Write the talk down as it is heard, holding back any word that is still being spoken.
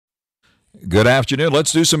Good afternoon.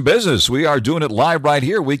 Let's do some business. We are doing it live right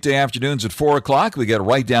here, weekday afternoons at 4 o'clock. We get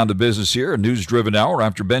right down to business here, a news-driven hour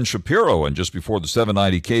after Ben Shapiro and just before the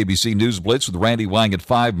 790 KBC News Blitz with Randy Wang at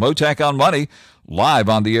 5. Mottek On Money, live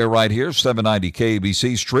on the air right here, 790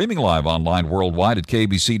 KBC, streaming live online worldwide at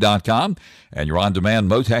kbc.com. And your on-demand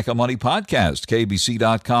Mottek On Money podcast,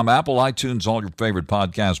 kbc.com, Apple, iTunes, all your favorite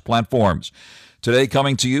podcast platforms. Today,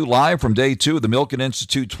 coming to you live from day 2 of the Milken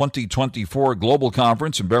Institute 2024 Global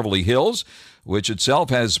Conference in Beverly Hills, which itself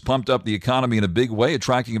has pumped up the economy in a big way,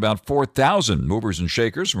 attracting about 4,000 movers and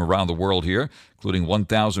shakers from around the world here, including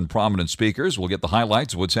 1,000 prominent speakers. We'll get the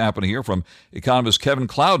highlights of what's happening here from economist Kevin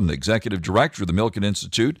KLOWDEN, Executive Director of the Milken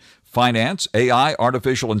Institute, finance, AI,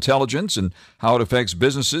 artificial intelligence, and how it affects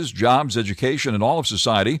businesses, jobs, education, and all of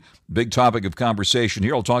society. Big topic of conversation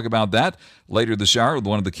here. I'll talk about that later this hour with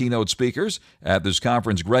one of the keynote speakers at this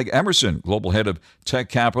conference, Greg Emerson, Global Head of Tech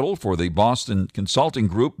Capital for the Boston Consulting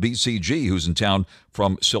Group, BCG, who's in town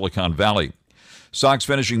from Silicon Valley. Stocks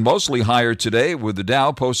finishing mostly higher today, with the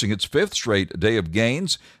Dow posting its 5th straight day of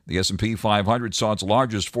gains. The S&P 500 saw its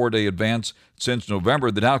largest 4-day advance since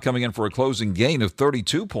November. The Dow coming in for a closing gain of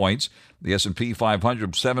 32 points. The S&P 500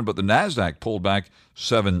 up 7, but the Nasdaq pulled back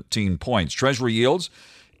 17 points. Treasury yields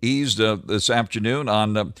eased this afternoon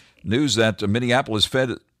on news that Minneapolis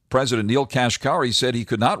Fed President Neil Kashkari said he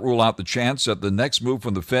could not rule out the chance that the next move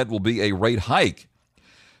from the Fed will be a rate hike.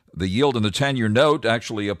 The yield in the 10-year note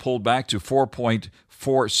actually pulled back to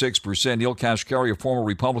 4.46%. Neil Kashkari, a former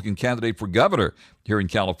Republican candidate for governor here in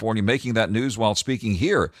California, making that news while speaking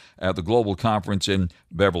here at the Global Conference in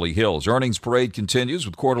Beverly Hills. Earnings parade continues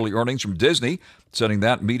with quarterly earnings from Disney, setting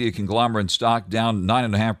that media conglomerate stock down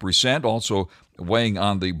 9.5%, also weighing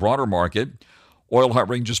on the broader market. Oil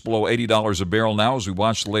hovering just below $80 a barrel now as we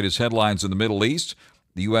watch the latest headlines in the Middle East.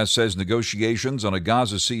 The U.S. says negotiations on a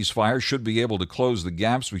Gaza ceasefire should be able to close the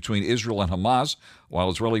gaps between Israel and Hamas while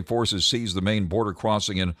Israeli forces seize the main border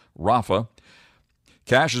crossing in Rafah.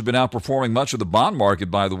 Cash has been outperforming much of the bond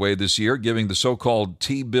market, by the way, this year, giving the so-called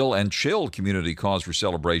T-bill and chill community cause for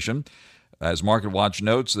celebration. As MarketWatch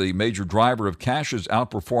notes, the major driver of cash's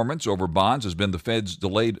outperformance over bonds has been the Fed's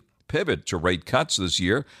delayed pivot to rate cuts this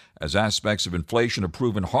year, as aspects of inflation have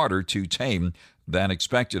proven harder to tame than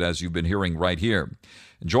expected, as you've been hearing right here.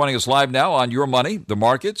 And joining us live now on Your Money, the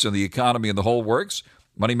markets, and the economy and the whole works,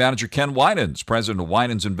 money manager Ken WINANS, president of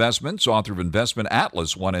WINANS Investments, author of Investment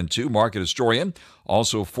Atlas 1 and 2, market historian,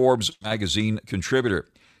 also Forbes magazine contributor.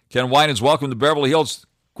 Ken WINANS, welcome to Beverly Hills.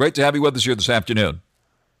 Great to have you with us here this afternoon.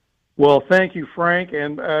 Well, thank you, Frank.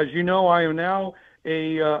 And as you know, I am now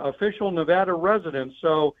a official Nevada resident,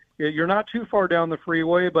 so you're not too far down the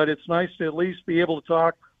freeway, but it's nice to at least be able to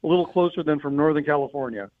talk a little closer than from Northern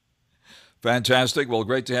California. Fantastic. Well,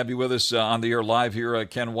 great to have you with us on the air live here,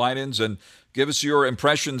 Ken WINANS. And give us your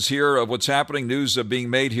impressions here of what's happening, news being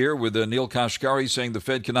made here with Neil Kashkari saying the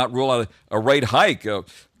Fed cannot rule out a rate hike.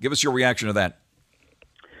 Give us your reaction to that.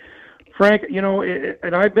 Frank,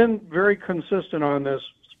 and I've been very consistent on this,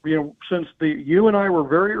 since you and I were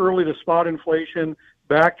very early to spot inflation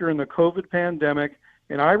back during the COVID pandemic.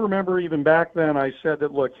 And I remember even back then I said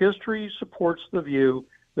that, look, history supports the view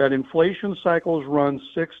that inflation cycles run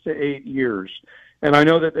 6 to 8 years. And I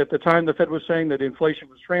know that at the time the Fed was saying that inflation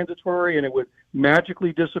was transitory and it would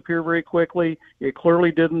magically disappear very quickly. It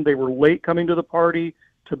clearly didn't. They were late coming to the party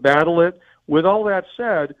to battle it. With all that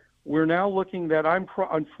said, we're now looking that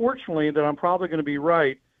unfortunately, that I'm probably going to be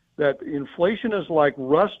right, that inflation is like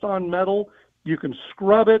rust on metal. You can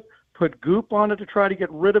scrub it, put goop on it to try to get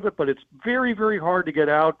rid of it, but it's very, very hard to get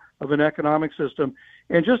out of an economic system.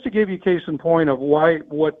 And just to give you case in point of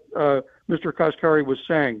what Mr. Kashkari was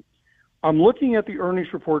saying, I'm looking at the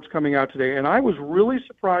earnings reports coming out today, and I was really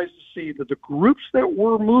surprised to see that the groups that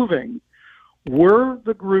were moving were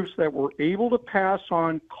the groups that were able to pass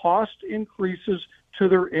on cost increases to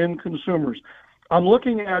their end consumers. I'm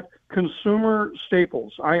looking at consumer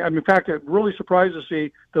staples. I'm in fact really surprised to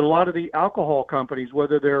see that a lot of the alcohol companies,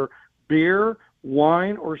 whether they're beer,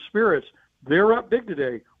 wine, or spirits, they're up big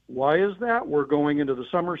today. Why is that? We're going into the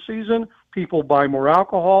summer season. People buy more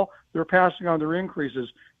alcohol. They're passing on their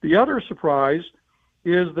increases. The other surprise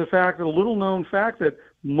is the fact that a little-known fact that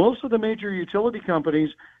most of the major utility companies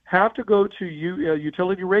have to go to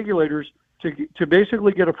utility regulators to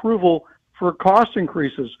basically get approval for cost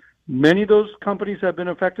increases. Many of those companies have been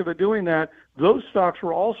effective at doing that. Those stocks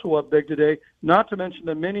were also up big today, not to mention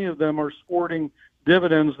that many of them are sporting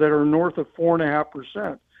dividends that are north of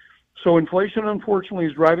 4.5%. So inflation, unfortunately,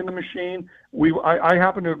 is driving the machine. I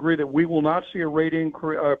happen to agree that we will not see a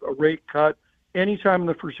rate cut anytime in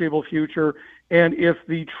the foreseeable future. And if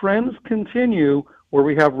the trends continue where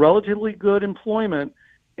we have relatively good employment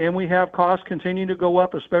and we have costs continuing to go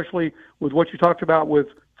up, especially with what you talked about with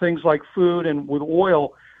things like food and with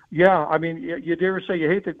oil. Yeah, I mean, you dare say you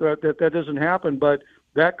hate that doesn't happen, but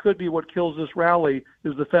that could be what kills this rally,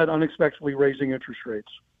 is the Fed unexpectedly raising interest rates.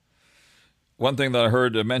 One thing that I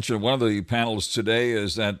heard mentioned in one of the panels today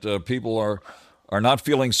is that people are not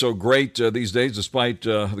feeling so great these days, despite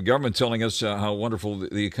the government telling us how wonderful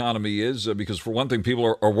the economy is. Because for one thing,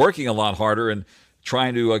 people are working a lot harder and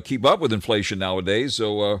trying to keep up with inflation nowadays.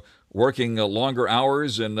 So working longer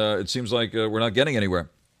hours, and it seems like we're not getting anywhere.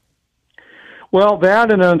 Well,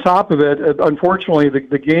 that, and on top of it, unfortunately,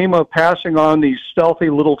 the game of passing on these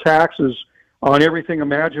stealthy little taxes on everything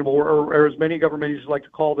imaginable, or as many government agencies like to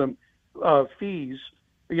call them, fees,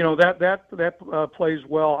 that plays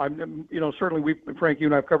well. Certainly Frank, you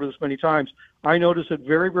and I've covered this many times. I notice it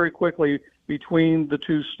very, very quickly between the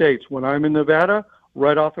two states. When I'm in Nevada,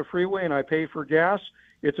 right off the freeway, and I pay for gas,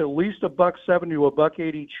 it's at least $1.70 to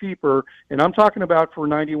 $1.80 cheaper, and I'm talking about for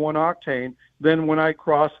 91 octane, than when I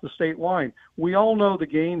cross the state line. We all know the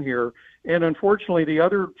game here, and unfortunately, the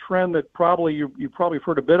other trend that probably you probably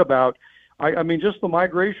heard a bit about, I mean, just the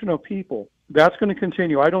migration of people. That's going to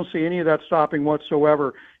continue. I don't see any of that stopping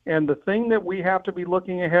whatsoever. And the thing that we have to be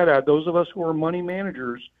looking ahead at, those of us who are money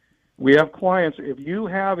managers, we have clients. If you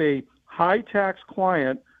have a high tax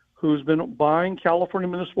client who's been buying California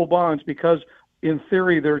municipal bonds because in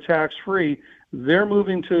theory they're tax free, they're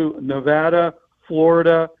moving to Nevada,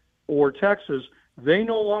 Florida, or Texas. They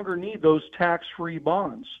no longer need those tax free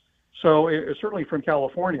bonds. So certainly from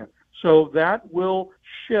California. So that will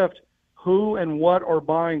shift who and what are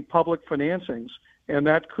buying public financings, and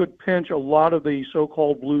that could pinch a lot of the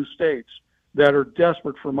so-called blue states that are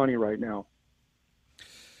desperate for money right now.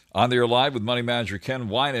 On the air live with money manager Ken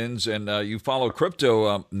Winans, and you follow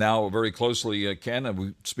crypto now very closely, Ken. And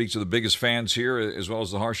we speak to the biggest fans here as well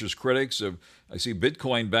as the harshest critics. I see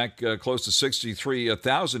Bitcoin back close to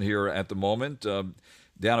 63,000 here at the moment, down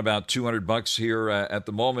about $200 here at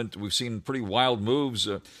the moment. We've seen pretty wild moves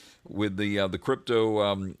with the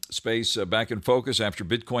crypto space back in focus after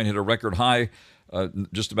Bitcoin hit a record high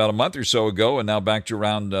just about a month or so ago, and now back to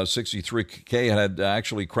around 63K. It had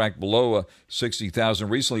actually cracked below 60,000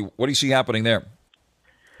 recently. What do you see happening there?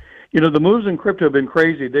 The moves in crypto have been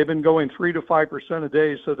crazy. They've been going 3 to 5% a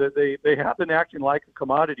day, so that they have been acting like a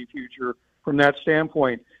commodity future from that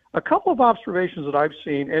standpoint. A couple of observations that I've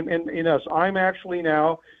seen, and yes, I'm actually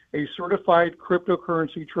now a certified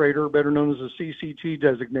cryptocurrency trader, better known as a CCT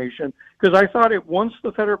designation, because I thought once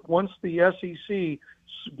the SEC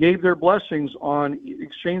gave their blessings on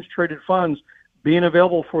exchange-traded funds being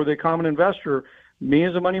available for the common investor, me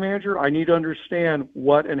as a money manager, I need to understand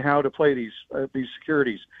what and how to play these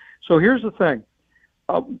securities. So here's the thing.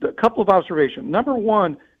 A couple of observations. Number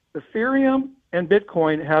one, Ethereum and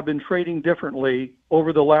Bitcoin have been trading differently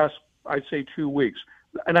over the last, I'd say, 2 weeks.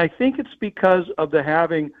 And I think it's because of the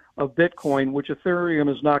halving of Bitcoin, which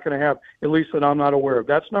Ethereum is not going to have, at least that I'm not aware of.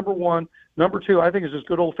 That's number one. Number two, I think, is just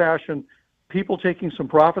good old-fashioned people taking some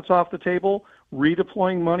profits off the table,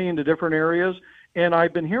 redeploying money into different areas. And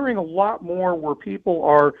I've been hearing a lot more where people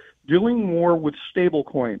are doing more with stable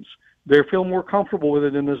coins. They feel more comfortable with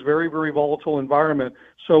it in this very, very volatile environment.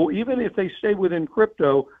 So even if they stay within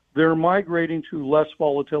crypto, they're migrating to less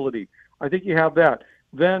volatility. I think you have that.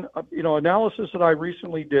 Then, analysis that I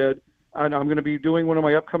recently did, and I'm going to be doing one of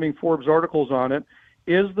my upcoming Forbes articles on it,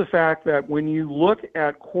 is the fact that when you look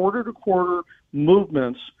at quarter-to-quarter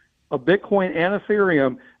movements of Bitcoin and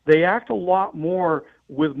Ethereum, they act a lot more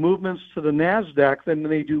with movements to the NASDAQ than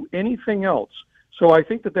they do anything else. So I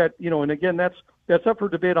think that and again, that's up for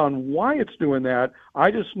debate on why it's doing that.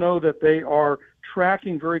 I just know that they are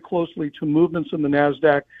tracking very closely to movements in the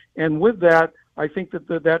NASDAQ, and with that, I think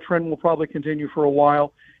that trend will probably continue for a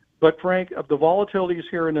while. But Frank, the volatility is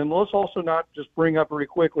here, and then let's also not just bring up very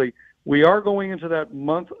quickly, we are going into that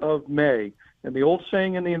month of May. And the old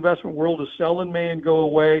saying in the investment world is sell in May and go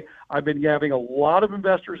away. I've been having a lot of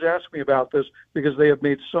investors ask me about this because they have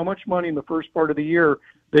made so much money in the first part of the year,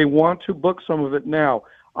 they want to book some of it now.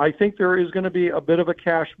 I think there is going to be a bit of a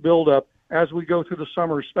cash buildup as we go through the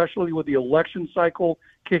summer, especially with the election cycle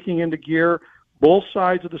kicking into gear. Both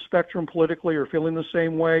sides of the spectrum politically are feeling the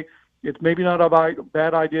same way. It's maybe not a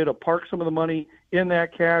bad idea to park some of the money in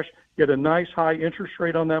that cash, get a nice high interest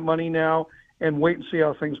rate on that money now, and wait and see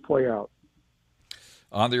how things play out.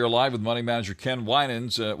 On the air live with money manager Ken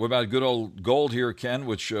Winans. What about good old gold here, Ken,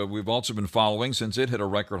 which we've also been following since it hit a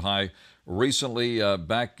record high recently,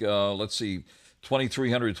 back,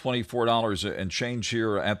 $2,324 and change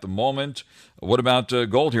here at the moment. What about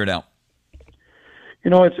gold here now?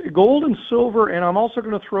 It's gold and silver, and I'm also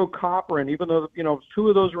going to throw copper in, even though, two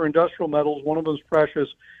of those are industrial metals, one of those precious.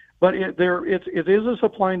 But it is a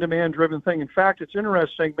supply and demand driven thing. In fact, it's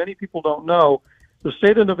interesting. Many people don't know the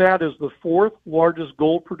state of Nevada is the fourth largest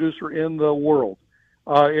gold producer in the world.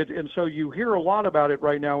 And so you hear a lot about it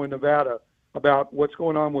right now in Nevada, about what's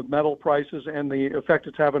going on with metal prices and the effect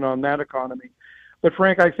it's having on that economy. But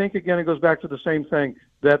Frank, I think, again, it goes back to the same thing,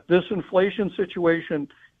 that this inflation situation,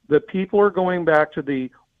 that people are going back to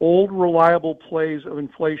the old reliable plays of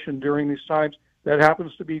inflation during these times. That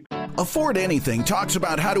happens to be. Afford Anything talks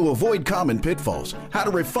about how to avoid common pitfalls, how to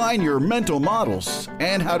refine your mental models,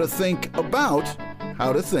 and how to think about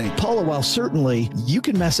how to think. Paula, while certainly you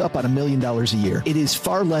can mess up on $1 million a year, it is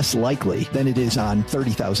far less likely than it is on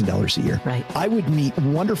 $30,000 a year. Right. I would meet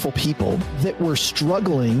wonderful people that were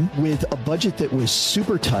struggling with a budget that was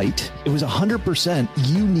super tight. It was 100%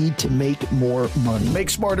 you need to make more money. Make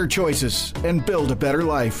smarter choices and build a better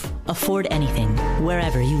life. Afford Anything,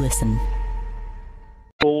 wherever you listen.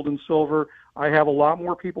 Gold and silver. I have a lot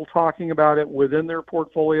more people talking about it within their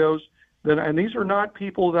portfolios and these are not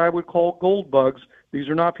people that I would call gold bugs. These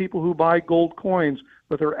are not people who buy gold coins,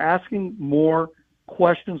 but they're asking more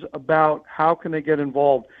questions about how can they get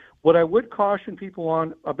involved. What I would caution people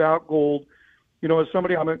on about gold, as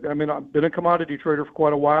somebody, I've been a commodity trader for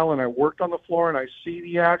quite a while, and I worked on the floor, and I see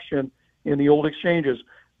the action in the old exchanges.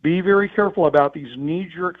 Be very careful about these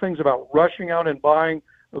knee-jerk things about rushing out and buying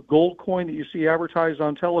a gold coin that you see advertised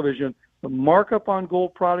on television. The markup on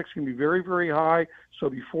gold products can be very, very high. So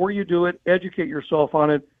before you do it, educate yourself on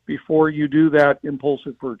it before you do that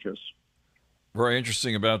impulsive purchase. Very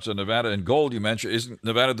interesting about Nevada and gold. You mentioned, isn't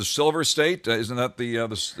Nevada the silver state? Isn't that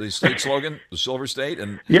the state slogan, the silver state?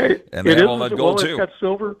 And yeah, and they have all that gold too. It's got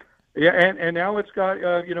silver. Yeah, and now it's got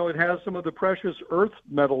it has some of the precious earth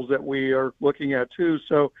metals that we are looking at too.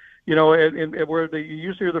 So and where you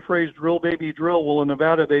used to hear the phrase "drill, baby, drill." Well, in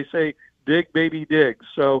Nevada they say "dig, baby, dig."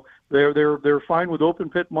 So they're fine with open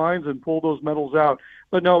pit mines and pull those metals out.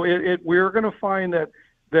 But no, we're going to find that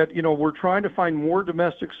we're trying to find more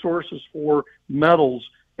domestic sources for metals,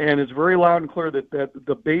 and it's very loud and clear that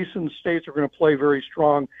the basin states are going to play very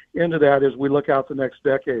strong into that as we look out the next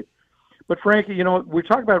decade. But Frankie, we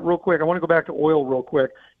talked about it real quick. I want to go back to oil real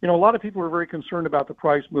quick. A lot of people are very concerned about the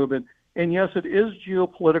price movement, and yes, it is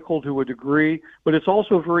geopolitical to a degree, but it's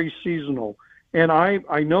also very seasonal. And I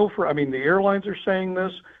know the airlines are saying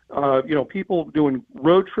this, people doing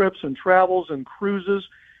road trips and travels and cruises.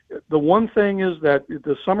 The one thing is that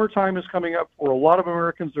the summertime is coming up for a lot of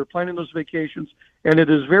Americans. They're planning those vacations, and it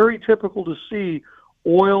is very typical to see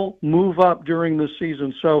oil move up during this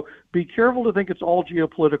season. So be careful to think it's all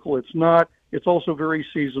geopolitical. It's not. It's also very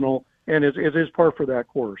seasonal, and it is par for that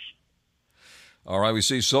course. All right, we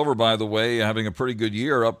see silver, by the way, having a pretty good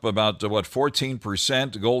year, up about,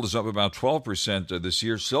 14%. Gold is up about 12% this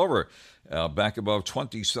year. Silver back above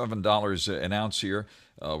 $27 an ounce here.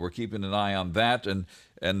 We're keeping an eye on that. And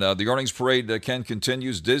the earnings parade, Ken,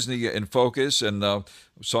 continues. Disney in focus. And I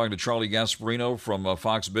was talking to Charlie Gasparino from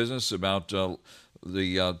Fox Business about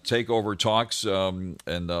the takeover talks,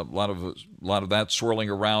 and a lot of that swirling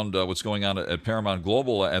around what's going on at Paramount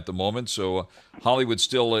Global at the moment. So Hollywood's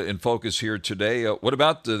still in focus here today. What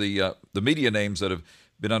about the media names that have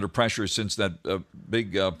been under pressure since that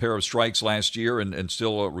big pair of strikes last year and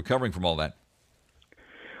still recovering from all that?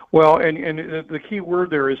 Well, and the key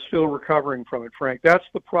word there is still recovering from it, Frank. That's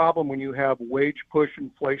the problem when you have wage push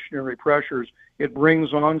inflationary pressures. It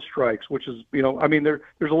brings on strikes, which is, there's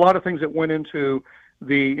a lot of things that went into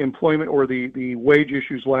the employment or the wage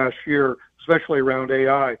issues last year, especially around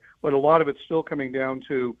AI, but a lot of it's still coming down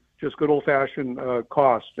to just good old-fashioned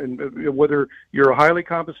cost. And whether you're a highly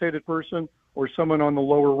compensated person or someone on the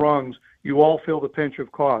lower rungs, you all feel the pinch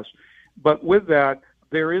of cost. But with that,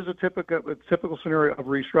 there is a typical scenario of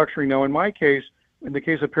restructuring. Now, in my case, in the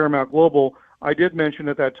case of Paramount Global, I did mention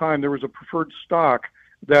at that time there was a preferred stock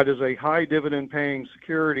that is a high dividend-paying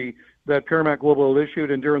security that Paramount Global had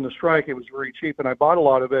issued, and during the strike, it was very cheap, and I bought a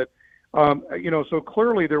lot of it. So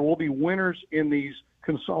clearly there will be winners in these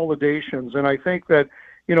consolidations, and I think that,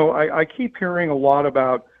 I keep hearing a lot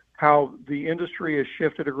about how the industry has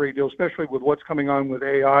shifted a great deal, especially with what's coming on with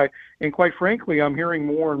AI, and quite frankly, I'm hearing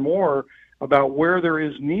more and more about where there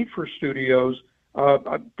is need for studios.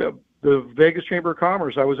 The Vegas Chamber of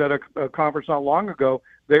Commerce, I was at a conference not long ago,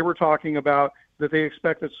 they were talking about that they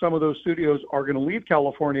expect that some of those studios are going to leave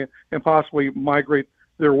California and possibly migrate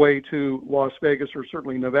their way to Las Vegas or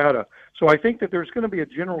certainly Nevada. So I think that there's going to be a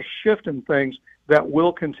general shift in things that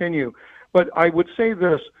will continue. But I would say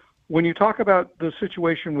this, when you talk about the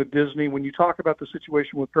situation with Disney, when you talk about the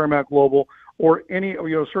situation with Paramount Global, or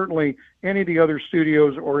certainly any of the other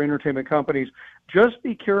studios or entertainment companies, just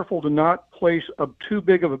be careful to not place too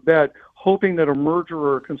big of a bet hoping that a merger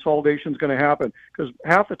or a consolidation is going to happen, because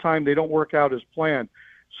half the time they don't work out as planned.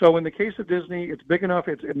 So in the case of Disney, it's big enough.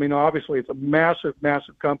 Obviously it's a massive,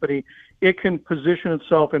 massive company. It can position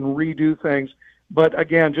itself and redo things. But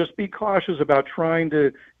again, just be cautious about trying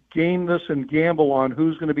to game this and gamble on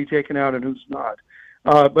who's going to be taken out and who's not.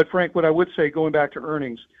 But Frank, what I would say, going back to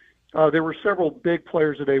earnings, there were several big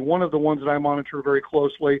players today. One of the ones that I monitor very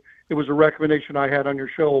closely, it was a recommendation I had on your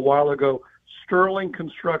show a while ago, Sterling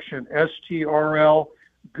Construction, STRL,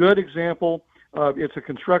 good example. It's a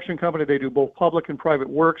construction company. They do both public and private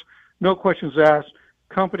works. No questions asked.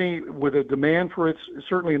 Company with a demand for its,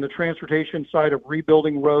 certainly in the transportation side of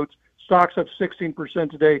rebuilding roads. Stocks up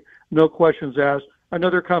 16% today. No questions asked.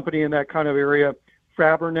 Another company in that kind of area,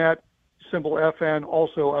 Fabrinet, symbol FN,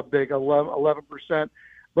 also up big, 11%.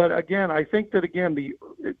 But again, I think that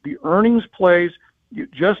the earnings plays,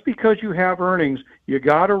 just because you have earnings, you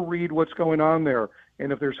got to read what's going on there.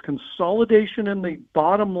 And if there's consolidation in the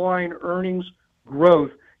bottom line earnings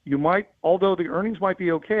growth, you might, although the earnings might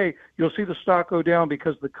be okay, you'll see the stock go down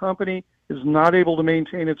because the company is not able to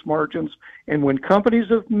maintain its margins. And when companies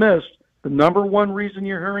have missed, the number one reason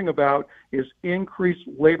you're hearing about is increased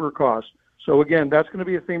labor costs. So again, that's going to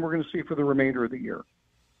be a theme we're going to see for the remainder of the year.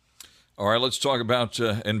 All right, let's talk about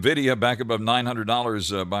NVIDIA, back above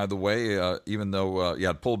 $900, by the way, even though,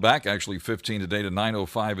 it pulled back actually 15 today to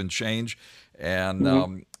 905 and change. And,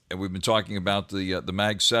 and we've been talking about the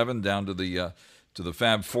Mag 7 down to the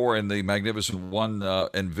Fab 4 and the Magnificent 1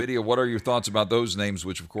 NVIDIA. What are your thoughts about those names,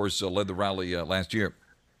 which, of course, led the rally last year?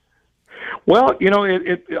 Well,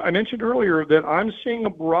 I mentioned earlier that I'm seeing a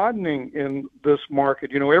broadening in this market.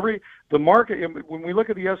 The market, when we look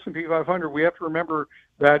at the S&P 500, we have to remember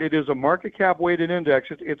that it is a market cap weighted index.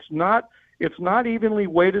 It's not evenly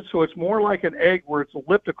weighted, so it's more like an egg where it's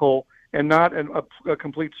elliptical and not a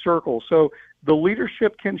complete circle. So the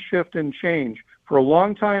leadership can shift and change. For a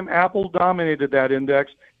long time, Apple dominated that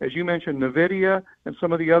index. As you mentioned, NVIDIA and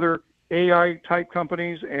some of the other AI-type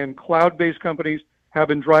companies and cloud-based companies have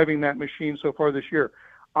been driving that machine so far this year.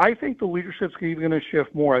 I think the leadership's even going to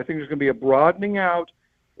shift more. I think there's going to be a broadening out.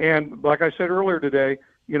 And like I said earlier today,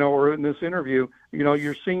 or in this interview,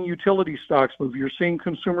 you're seeing utility stocks move. You're seeing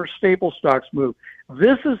consumer staple stocks move.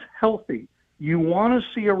 This is healthy. You want to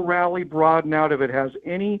see a rally broaden out if it has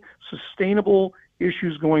any sustainable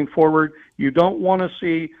issues going forward. You don't want to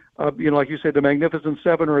see, like you said, the Magnificent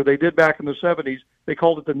 7, or they did back in the 70s, they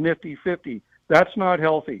called it the Nifty 50. That's not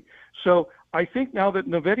healthy. So I think now that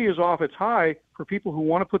NVIDIA is off its high, for people who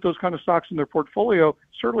want to put those kind of stocks in their portfolio,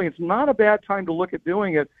 certainly it's not a bad time to look at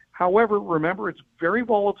doing it. However, remember, it's very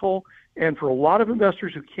volatile, and for a lot of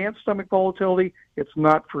investors who can't stomach volatility, it's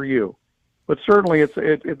not for you. But certainly,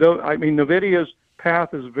 NVIDIA's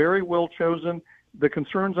path is very well chosen. The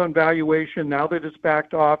concerns on valuation, now that it's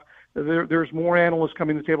backed off, there's more analysts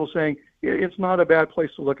coming to the table saying it's not a bad place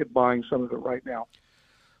to look at buying some of it right now.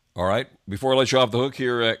 All right. Before I let you off the hook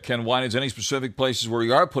here, Ken Winans, any specific places where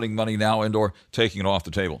you are putting money now and or taking it off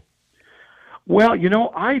the table? Well,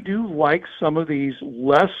 I do like some of these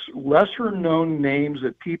lesser-known names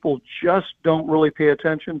that people just don't really pay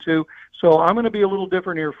attention to. So I'm going to be a little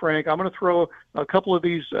different here, Frank. I'm going to throw a couple of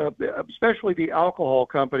these, especially the alcohol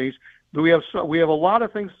companies. We have a lot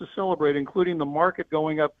of things to celebrate, including the market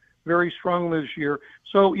going up very strongly this year.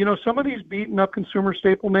 So, some of these beaten-up consumer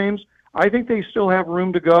staple names, I think they still have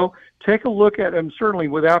room to go. Take a look at them, certainly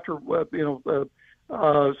after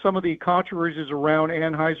some of the controversies around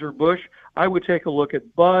Anheuser-Busch. I would take a look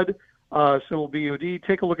at Bud, symbol BUD.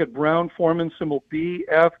 Take a look at Brown-Forman, symbol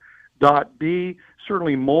BF.B.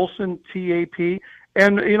 Certainly Molson, TAP.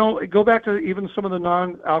 And, go back to even some of the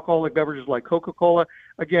non-alcoholic beverages like Coca-Cola.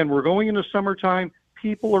 Again, we're going into summertime.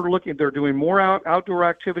 People are looking. They're doing more outdoor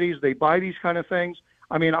activities. They buy these kind of things.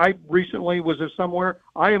 I recently was somewhere.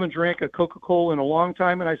 I haven't drank a Coca-Cola in a long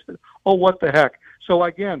time, and I said, oh, what the heck? So,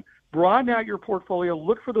 again, broaden out your portfolio.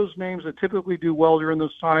 Look for those names that typically do well during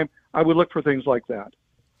this time. I would look for things like that.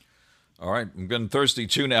 All right. I'm getting thirsty,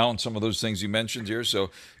 too, now on some of those things you mentioned here.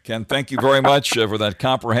 So, Ken, thank you very much for that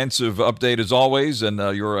comprehensive update, as always, and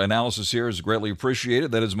your analysis here is greatly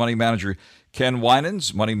appreciated. That is Money Manager Ken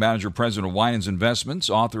Winans, Money Manager, President of Winans Investments,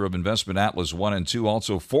 author of Investment Atlas 1 and 2,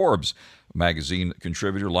 also Forbes magazine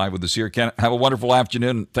contributor, live with us here. Ken, have a wonderful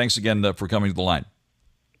afternoon. Thanks again for coming to the line.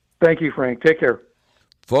 Thank you, Frank. Take care.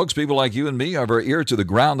 Folks, people like you and me have our ear to the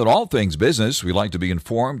ground on all things business. We like to be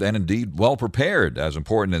informed and indeed well prepared. As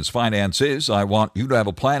important as finance is, I want you to have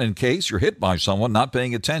a plan in case you're hit by someone not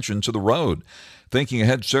paying attention to the road. Thinking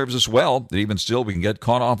ahead serves us well, and even still we can get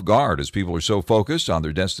caught off guard as people are so focused on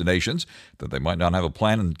their destinations that they might not have a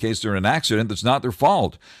plan in case they're in an accident that's not their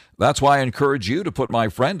fault. That's why I encourage you to put my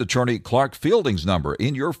friend attorney Clark Fielding's number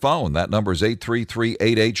in your phone. That number is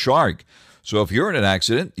 833-88-SHARK. So if you're in an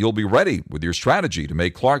accident, you'll be ready with your strategy to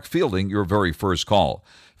make Clark Fielding your very first call.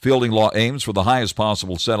 Fielding Law aims for the highest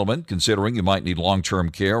possible settlement, considering you might need long-term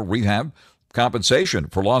care, rehab, compensation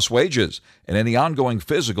for lost wages, and any ongoing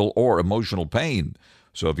physical or emotional pain.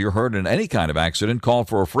 So if you're hurt in any kind of accident, call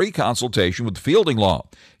for a free consultation with Fielding Law.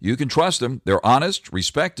 You can trust them. They're honest,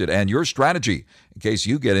 respected, and your strategy in case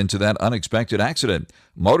you get into that unexpected accident.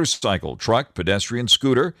 Motorcycle, truck, pedestrian,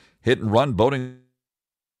 scooter, hit and run, boating,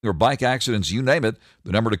 or bike accidents, you name it,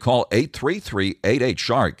 the number to call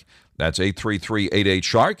 833-88-SHARK. That's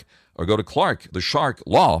 833-88-SHARK, or go to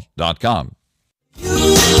clarkthesharklaw.com.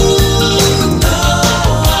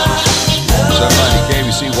 790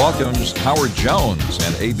 KBC welcomes Howard Jones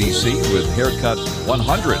and ABC with Haircut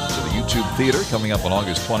 100 to the YouTube Theater coming up on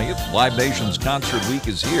August 20th. Live Nation's Concert Week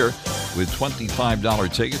is here with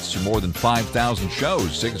 $25 tickets to more than 5,000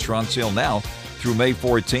 shows. Tickets are on sale now through May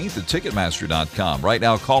 14th at Ticketmaster.com. Right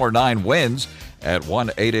now, caller 9 wins at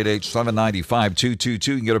 1-888-795-2222.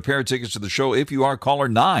 You can get a pair of tickets to the show if you are caller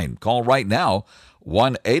 9. Call right now,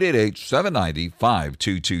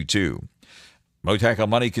 1-888-795-2222. Mottek On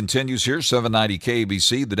Money continues here, 790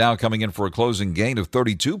 KBC. The Dow coming in for a closing gain of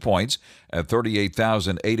 32 points at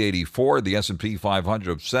 38,884. The S&P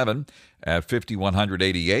 500 of 7 at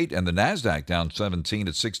 5,188. And the NASDAQ down 17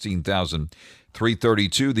 at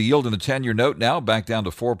 16,332. The yield in the 10-year note now back down to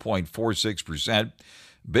 4.46%.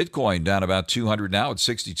 Bitcoin down about 200 now at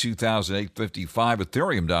 62,855.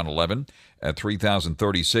 Ethereum down 11 at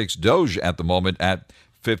 3,036. Doge at the moment at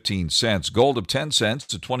 15 cents. Gold up 10 cents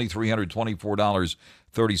to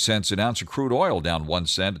 $2,324.30 an ounce. Crude oil down 1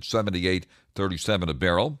 cent at $78.37 a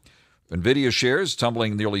barrel. Nvidia shares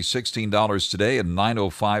tumbling nearly $16 today at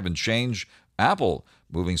 $9.05 and change. Apple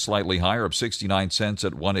moving slightly higher, up 69 cents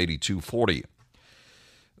at $182.40.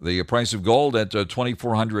 The price of gold at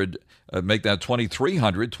 $2,400, make that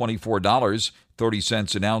 $2,300,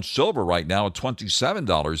 $24.30 an ounce. Silver right now at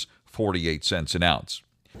 $27.48 an ounce.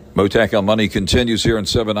 Mottek On Money continues here on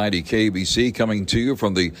 790 KBC, coming to you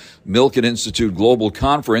from the Milken Institute Global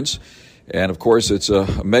Conference. And, of course, it's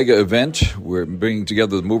a mega event. We're bringing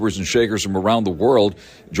together the movers and shakers from around the world.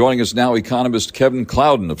 Joining us now, economist Kevin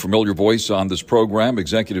KLOWDEN, a familiar voice on this program,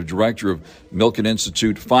 executive director of Milken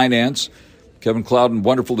Institute Finance. Kevin KLOWDEN,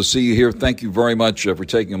 wonderful to see you here. Thank you very much for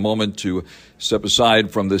taking a moment to step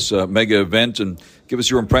aside from this mega event and give us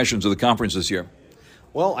your impressions of the conference this year.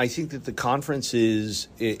 Well, I think that the conference is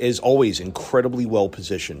always incredibly well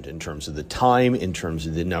positioned in terms of the time, in terms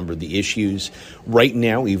of the number of the issues. Right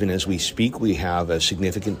now, even as we speak, we have a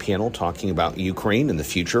significant panel talking about Ukraine and the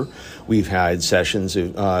future. We've had sessions,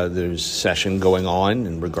 there's a session going on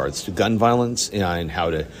in regards to gun violence and how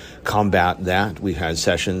to combat that. We've had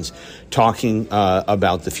sessions talking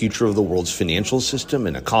about the future of the world's financial system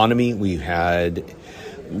and economy. We've had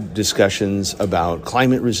discussions about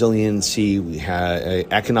climate resiliency. We had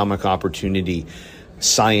economic opportunity,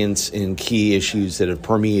 science, and key issues that have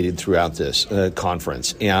permeated throughout this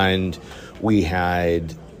conference. And we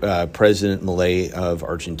had President Milei of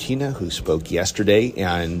Argentina, who spoke yesterday.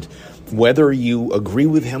 And whether you agree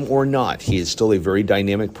with him or not, he is still a very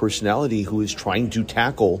dynamic personality who is trying to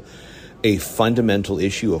tackle a fundamental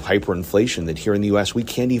issue of hyperinflation that here in the U.S. we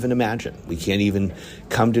can't even imagine. We can't even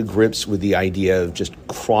come to grips with the idea of just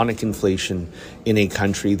chronic inflation in a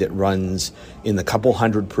country that runs in the couple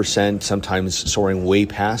 100%, sometimes soaring way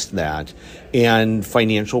past that, and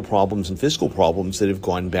financial problems and fiscal problems that have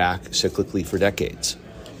gone back cyclically for decades.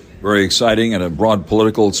 Very exciting and a broad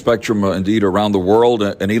political spectrum indeed around the world.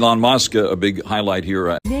 And Elon Musk, a big highlight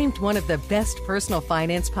here. Named one of the best personal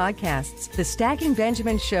finance podcasts, The Stacking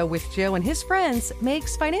Benjamin Show with Joe and his friends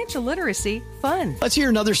makes financial literacy fun. Let's hear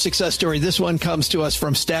another success story. This one comes to us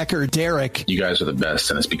from Stacker Derek. You guys are the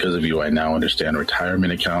best, and it's because of you I now understand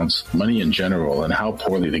retirement accounts, money in general, and how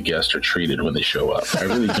poorly the guests are treated when they show up. I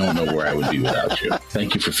really don't know where I would be without you.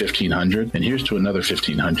 Thank you for $1,500, and here's to another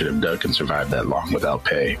 $1,500 if Doug can survive that long without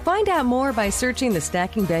pay. Find out more by searching the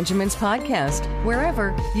Stacking Benjamins podcast,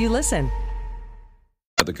 wherever you listen.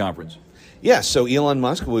 At the conference. Yeah, so Elon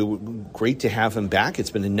Musk, great to have him back. It's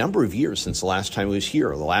been a number of years since the last time he was here.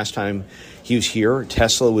 The last time he was here,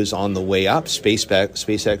 Tesla was on the way up.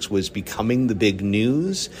 SpaceX was becoming the big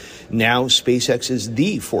news. Now SpaceX is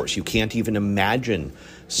the force. You can't even imagine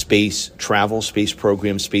space travel, space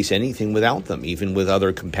programs, space anything without them. Even with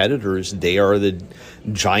other competitors, they are the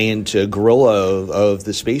giant gorilla of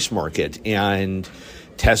the space market. And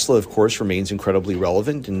Tesla, of course, remains incredibly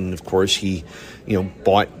relevant. And, of course, he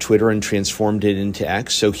bought Twitter and transformed it into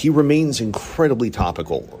X. So he remains incredibly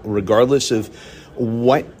topical. Regardless of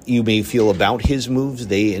what you may feel about his moves,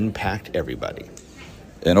 they impact everybody.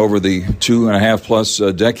 And over the 2.5 plus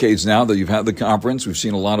decades now that you've had the conference, we've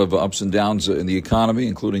seen a lot of ups and downs in the economy,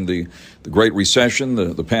 including the Great Recession,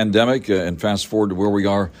 the pandemic, and fast forward to where we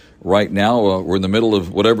are right now. We're in the middle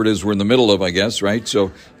of whatever it is we're in the middle of, I guess, right?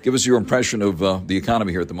 So give us your impression of the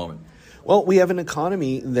economy here at the moment. Well, we have an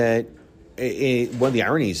economy that, one of the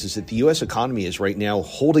ironies is that the U.S. economy is right now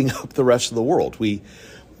holding up the rest of the world. We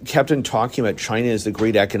kept on talking about China as the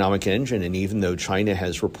great economic engine, and even though China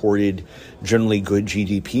has reported generally good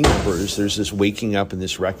GDP numbers, there's this waking up and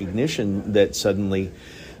this recognition that suddenly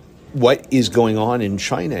what is going on in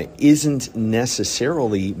China isn't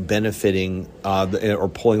necessarily benefiting or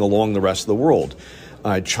pulling along the rest of the world.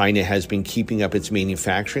 China has been keeping up its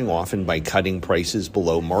manufacturing, often by cutting prices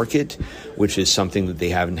below market, which is something that they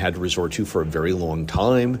haven't had to resort to for a very long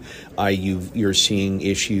time. You're seeing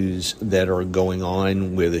issues that are going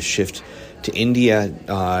on with a shift to India.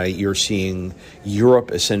 You're seeing Europe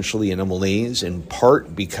essentially in a malaise, in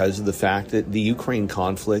part because of the fact that the Ukraine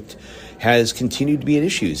conflict has continued to be an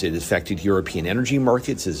issue. It affected European energy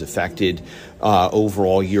markets, has affected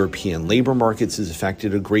overall European labor markets, has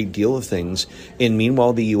affected a great deal of things. And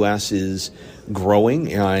meanwhile, the U.S. is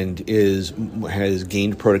growing and has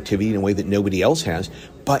gained productivity in a way that nobody else has.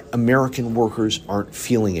 But American workers aren't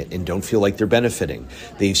feeling it and don't feel like they're benefiting.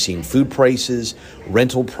 They've seen food prices,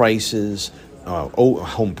 rental prices,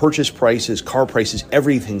 home purchase prices, car prices,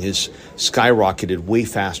 everything has skyrocketed way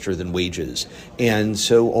faster than wages. And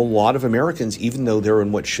so a lot of Americans, even though they're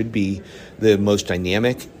in what should be the most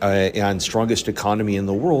dynamic and strongest economy in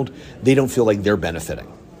the world, they don't feel like they're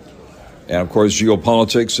benefiting. And, of course,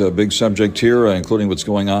 geopolitics, a big subject here, including what's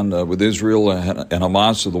going on with Israel and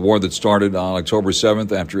Hamas, the war that started on October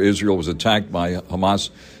 7th after Israel was attacked by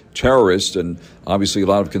Hamas terrorists. And obviously a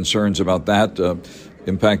lot of concerns about that,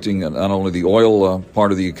 impacting not only the oil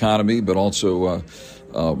part of the economy, but also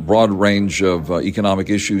a broad range of economic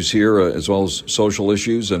issues here, as well as social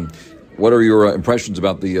issues. And what are your impressions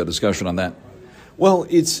about the discussion on that? Well,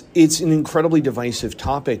 it's an incredibly divisive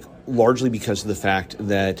topic, largely because of the fact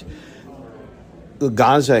that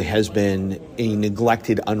Gaza has been a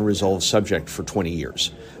neglected, unresolved subject for 20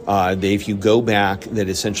 years. If you go back, that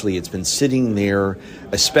essentially it's been sitting there,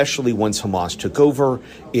 especially once Hamas took over,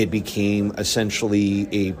 it became essentially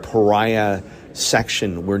a pariah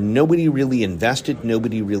section where nobody really invested,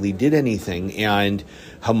 nobody really did anything, and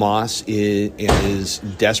Hamas is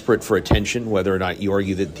desperate for attention, whether or not you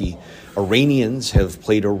argue that the Iranians have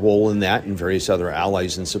played a role in that and various other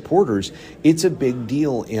allies and supporters. It's a big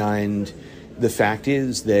deal, and the fact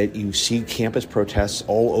is that you see campus protests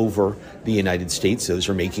all over the United States. Those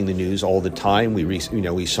are making the news all the time.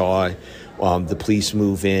 We saw the police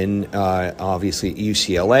move in, obviously at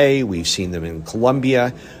UCLA. We've seen them in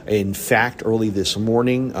Columbia. In fact, early this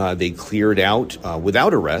morning, they cleared out,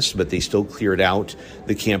 without arrest, but they still cleared out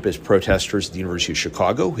the campus protesters at the University of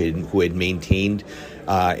Chicago who had maintained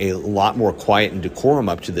a lot more quiet and decorum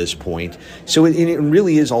up to this point. So it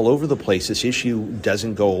really is all over the place. This issue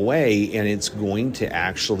doesn't go away, and it's going to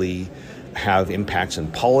actually have impacts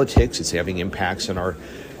on politics. It's having impacts on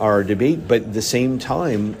our debate. But at the same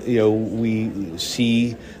time, we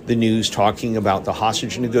see the news talking about the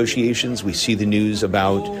hostage negotiations. We see the news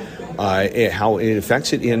about how it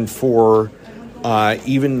affects it. And for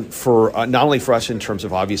even for not only for us in terms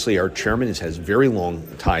of, obviously, our chairman has very long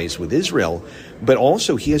ties with Israel, but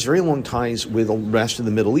also he has very long ties with the rest of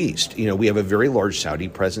the Middle East. We have a very large Saudi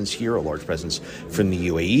presence here, a large presence from the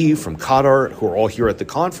UAE, from Qatar, who are all here at the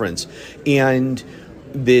conference. And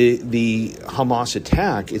the Hamas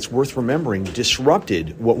attack, it's worth remembering,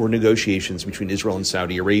 disrupted what were negotiations between Israel and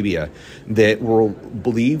Saudi Arabia that were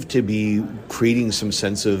believed to be creating some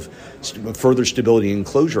sense of further stability and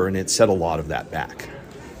closure, and it set a lot of that back.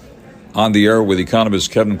 On the air with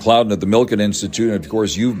economist Kevin KLOWDEN at the Milken Institute. And, of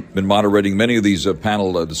course, you've been moderating many of these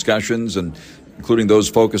panel discussions, and including those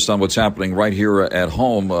focused on what's happening right here at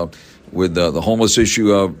home with the homeless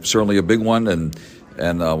issue, certainly a big one,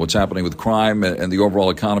 and what's happening with crime and the overall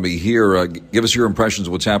economy here. Give us your impressions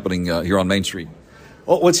of what's happening here on Main Street.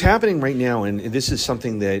 Well, what's happening right now, and this is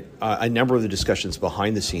something that a number of the discussions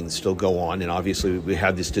behind the scenes still go on, and obviously we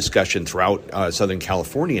had this discussion throughout Southern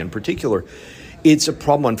California in particular. It's a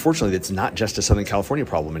problem, unfortunately, that's not just a Southern California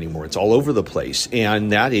problem anymore. It's all over the place,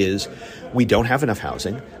 and that is we don't have enough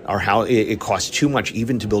housing. It costs too much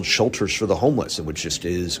even to build shelters for the homeless, which just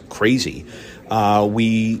is crazy.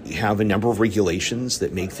 We have a number of regulations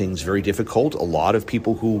that make things very difficult. A lot of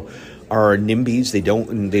people who are NIMBYs,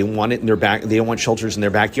 they want it in their back. They don't want shelters in their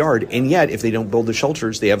backyard, and yet if they don't build the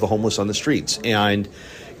shelters, they have the homeless on the streets. And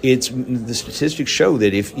the statistics show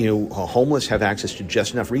that if homeless have access to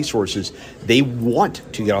just enough resources, they want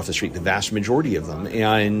to get off the street. The vast majority of them,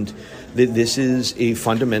 and this is a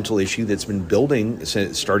fundamental issue that's been building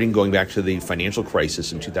starting going back to the financial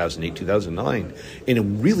crisis in 2008, 2009,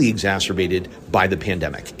 and really exacerbated by the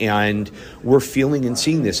pandemic. And we're feeling and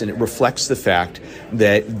seeing this, and it reflects the fact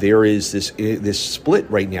that there is this split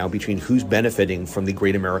right now between who's benefiting from the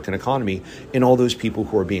great American economy and all those people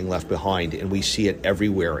who are being left behind. And we see it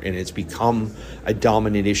everywhere, and it's become a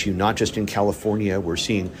dominant issue, not just in California. We're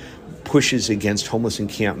seeing pushes against homeless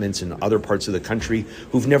encampments in other parts of the country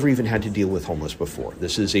who've never even had to deal with homeless before.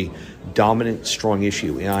 This is a dominant, strong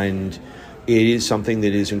issue, and it is something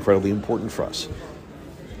that is incredibly important for us.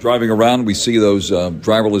 Driving around, we see those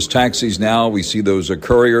driverless taxis now. We see those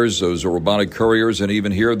couriers, those robotic couriers, and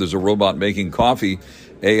even here there's a robot making coffee.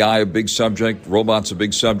 AI, a big subject. Robots, a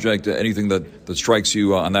big subject. Anything that strikes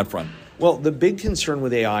you on that front? Well, the big concern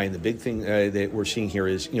with AI and the big thing that we're seeing here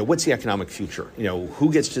is, what's the economic future?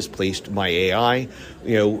 Who gets displaced by AI?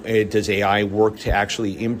 Does AI work to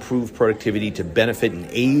actually improve productivity, to benefit and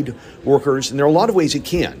aid workers? And there are a lot of ways it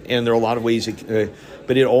can, and there are a lot of ways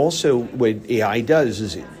but it also, what AI does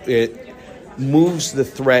is it moves the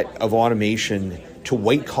threat of automation to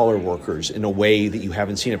white-collar workers in a way that you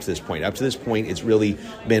haven't seen up to this point. Up to this point, it's really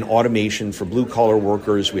been automation for blue-collar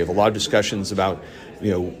workers. We have a lot of discussions about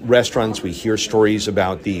restaurants. We hear stories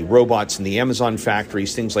about the robots in the Amazon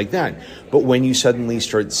factories, things like that. But when you suddenly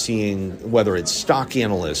start seeing, whether it's stock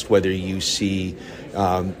analysts, whether you see,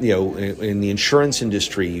 in the insurance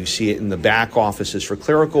industry, you see it in the back offices for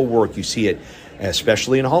clerical work, you see it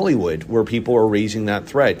especially in Hollywood, where people are raising that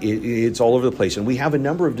threat. It's all over the place. And we have a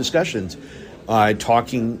number of discussions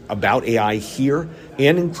talking about AI here,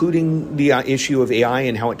 and including the issue of AI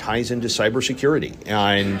and how it ties into cybersecurity.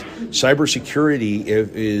 And cybersecurity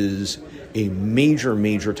is a major,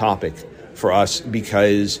 major topic for us,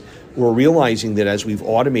 because we're realizing that as we've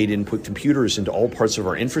automated and put computers into all parts of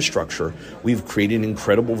our infrastructure, we've created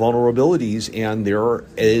incredible vulnerabilities, and there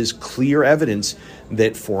is clear evidence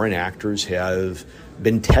that foreign actors have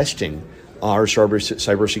been testing our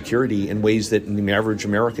cybersecurity in ways that the average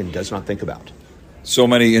American does not think about. So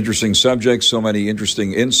many interesting subjects, so many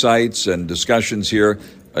interesting insights and discussions here.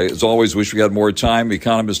 As always, wish we had more time.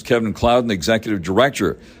 Economist Kevin KLOWDEN, Executive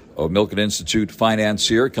Director of Milken Institute Finance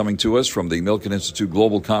here, coming to us from the Milken Institute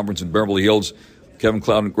Global Conference in Beverly Hills. Kevin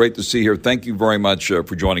KLOWDEN, great to see you here. Thank you very much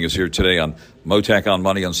for joining us here today on Mottek On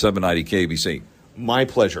Money on 790 KBC. My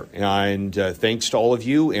pleasure. And thanks to all of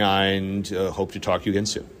you, and hope to talk to you again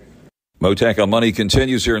soon. Mottek On Money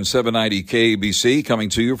continues here in 790 KBC, coming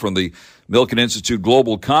to you from the Milken Institute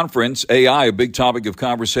Global Conference. AI, a big topic of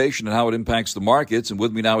conversation and how it impacts the markets. And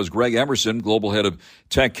with me now is Greg Emerson, Global Head of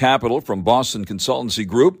Tech Capital from Boston Consultancy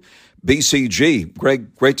Group, BCG.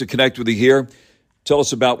 Greg, great to connect with you here. Tell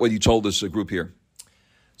us about what you told this group here.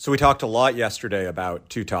 So we talked a lot yesterday about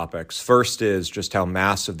two topics. First is just how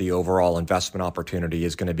massive the overall investment opportunity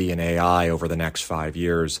is going to be in AI over the next 5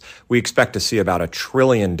 years. We expect to see about $1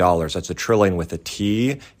 trillion, that's a trillion with a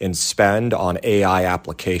T, in spend on AI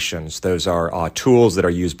applications. Those are tools that are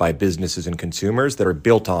used by businesses and consumers that are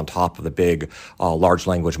built on top of the big large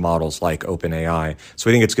language models like OpenAI. So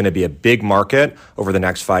we think it's going to be a big market over the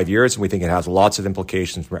next 5 years, and we think it has lots of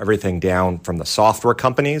implications from everything down from the software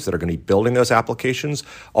companies that are going to be building those applications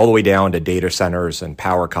all the way down to data centers and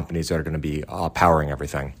power companies that are going to be powering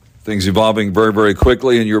everything. Things evolving very, very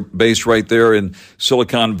quickly, and you're based right there in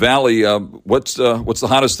Silicon Valley. What's the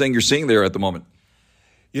hottest thing you're seeing there at the moment?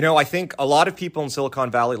 I think a lot of people in Silicon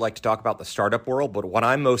Valley like to talk about the startup world, but what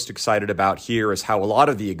I'm most excited about here is how a lot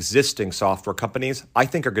of the existing software companies, I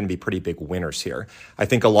think, are going to be pretty big winners here. I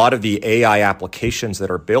think a lot of the AI applications that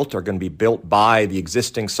are built are going to be built by the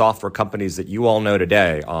existing software companies that you all know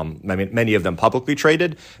today. Many of them publicly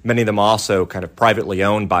traded, many of them also kind of privately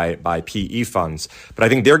owned by PE funds. But I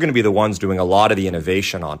think they're going to be the ones doing a lot of the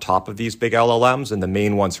innovation on top of these big LLMs, and the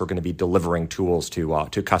main ones who are going to be delivering tools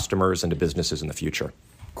to customers and to businesses in the future.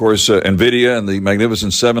 course, NVIDIA and the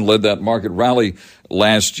Magnificent Seven led that market rally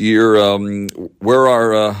last year. Where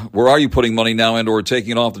are you putting money now and or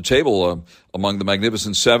taking it off the table among the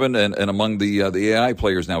Magnificent Seven and among the AI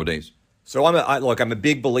players nowadays? So I'm a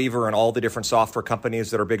big believer in all the different software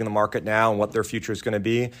companies that are big in the market now and what their future is going to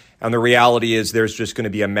be. And the reality is there's just going to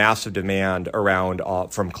be a massive demand around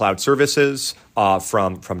from cloud services,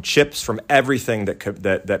 from chips, from everything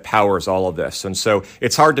that powers all of this. And so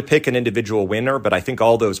it's hard to pick an individual winner, but I think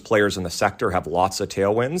all those players in the sector have lots of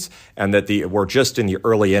tailwinds, and that we're just in the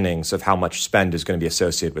early innings of how much spend is going to be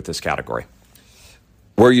associated with this category.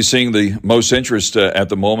 Where are you seeing the most interest at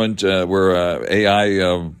the moment where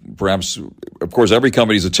AI, perhaps, of course, every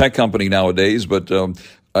company is a tech company nowadays, but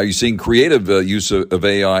are you seeing creative use of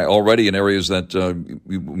AI already in areas that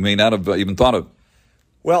you may not have even thought of?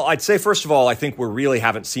 Well, I'd say, first of all, I think we really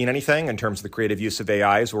haven't seen anything in terms of the creative use of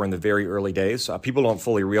AIs. We're in the very early days. People don't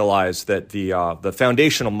fully realize that the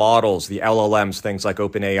foundational models, the LLMs, things like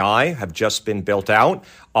OpenAI, have just been built out.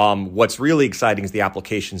 What's really exciting is the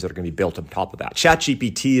applications that are going to be built on top of that.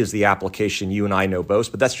 ChatGPT is the application you and I know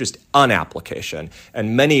most, but that's just an application.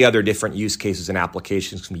 And many other different use cases and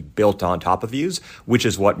applications can be built on top of these, which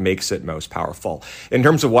is what makes it most powerful. In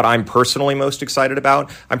terms of what I'm personally most excited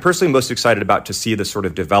about, to see the sort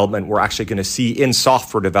of development we're actually going to see in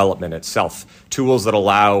software development itself. Tools that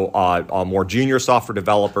allow more junior software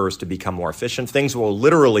developers to become more efficient. Things will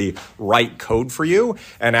literally write code for you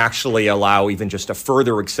and actually allow even just a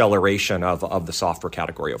further acceleration of the software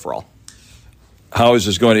category overall. How is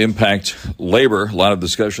this going to impact labor? A lot of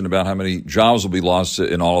discussion about how many jobs will be lost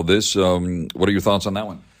in all of this. What are your thoughts on that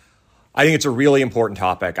one? I think it's a really important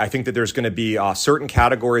topic. I think that there's going to be certain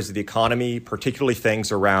categories of the economy, particularly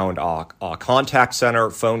things around contact center,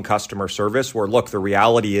 phone customer service, where, look, the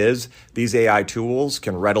reality is these AI tools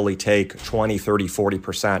can readily take 20, 30,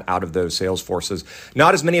 40% out of those sales forces.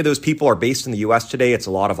 Not as many of those people are based in the U.S. today. It's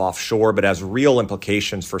a lot of offshore, but has real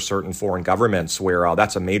implications for certain foreign governments where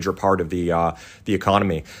that's a major part of the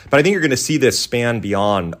economy. But I think you're going to see this span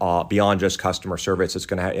beyond just customer service. It's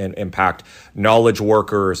going to impact knowledge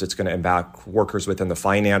workers. It's going to impact workers within the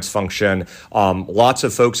finance function, lots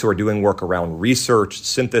of folks who are doing work around research,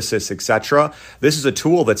 synthesis, etc. This is a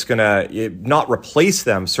tool that's going to not replace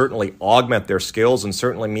them, certainly augment their skills, and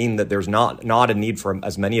certainly mean that there's not a need for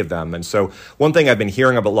as many of them. And so one thing I've been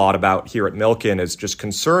hearing a lot about here at Milken is just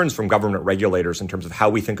concerns from government regulators in terms of how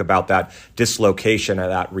we think about that dislocation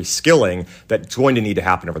and that reskilling that's going to need to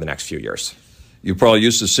happen over the next few years. You're probably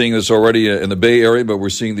used to seeing this already in the Bay Area, but we're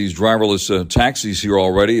seeing these driverless taxis here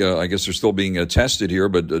already. I guess they're still being tested here,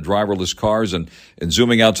 but driverless cars and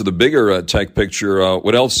zooming out to the bigger tech picture.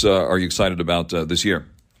 What else are you excited about this year?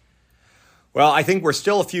 Well, I think we're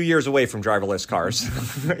still a few years away from driverless cars,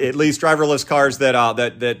 at least driverless cars that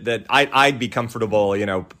I'd be comfortable,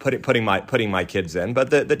 putting my kids in. But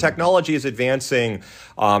the technology is advancing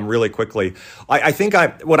really quickly. I think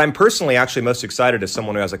what I'm personally actually most excited as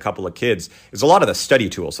someone who has a couple of kids is a lot of the study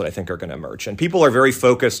tools that I think are going to emerge. And people are very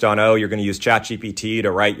focused on, you're going to use ChatGPT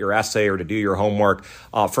to write your essay or to do your homework.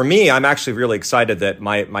 For me, I'm actually really excited that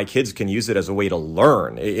my kids can use it as a way to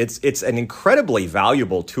learn. It's an incredibly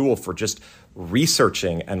valuable tool for just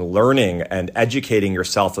researching and learning and educating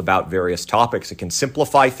yourself about various topics. It can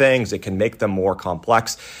simplify things. It can make them more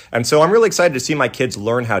complex. And so I'm really excited to see my kids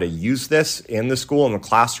learn how to use this in the school, in the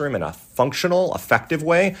classroom, in a functional, effective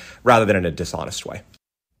way, rather than in a dishonest way.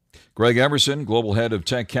 Greg Emerson, Global Head of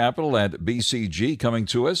Tech Capital at BCG, coming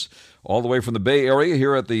to us all the way from the Bay Area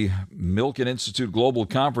here at the Milken Institute Global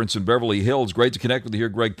Conference in Beverly Hills. Great to connect with you here,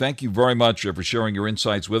 Greg. Thank you very much for sharing your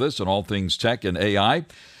insights with us on all things tech and AI.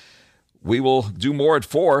 We will do more at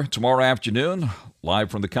 4 tomorrow afternoon,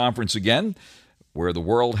 live from the conference again, where the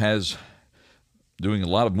world has doing a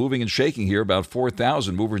lot of moving and shaking here. About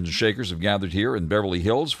 4,000 movers and shakers have gathered here in Beverly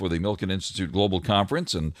Hills for the Milken Institute Global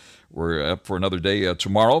Conference, and we're up for another day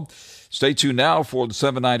tomorrow. Stay tuned now for the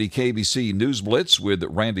 790 KBC News Blitz with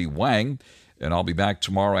Randy Wang, and I'll be back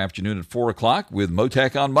tomorrow afternoon at 4 o'clock with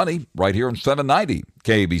Mottek On Money right here on 790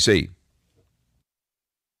 KBC.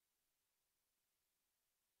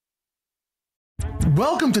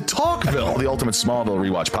 Welcome to Talkville, the ultimate Smallville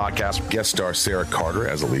rewatch podcast. Guest star Sarah Carter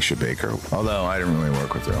as Alicia Baker, although I didn't really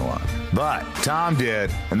work with her a lot. But Tom did,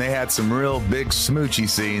 and they had some real big smoochy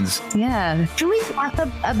scenes. Yeah. Can we talk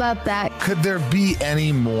about that? Could there be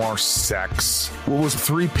any more sex? What was a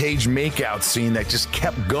 3-page makeout scene that just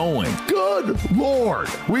kept going? Good Lord.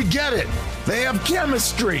 We get it. They have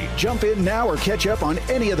chemistry. Jump in now or catch up on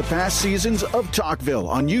any of the past seasons of Talkville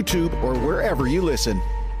on YouTube or wherever you listen.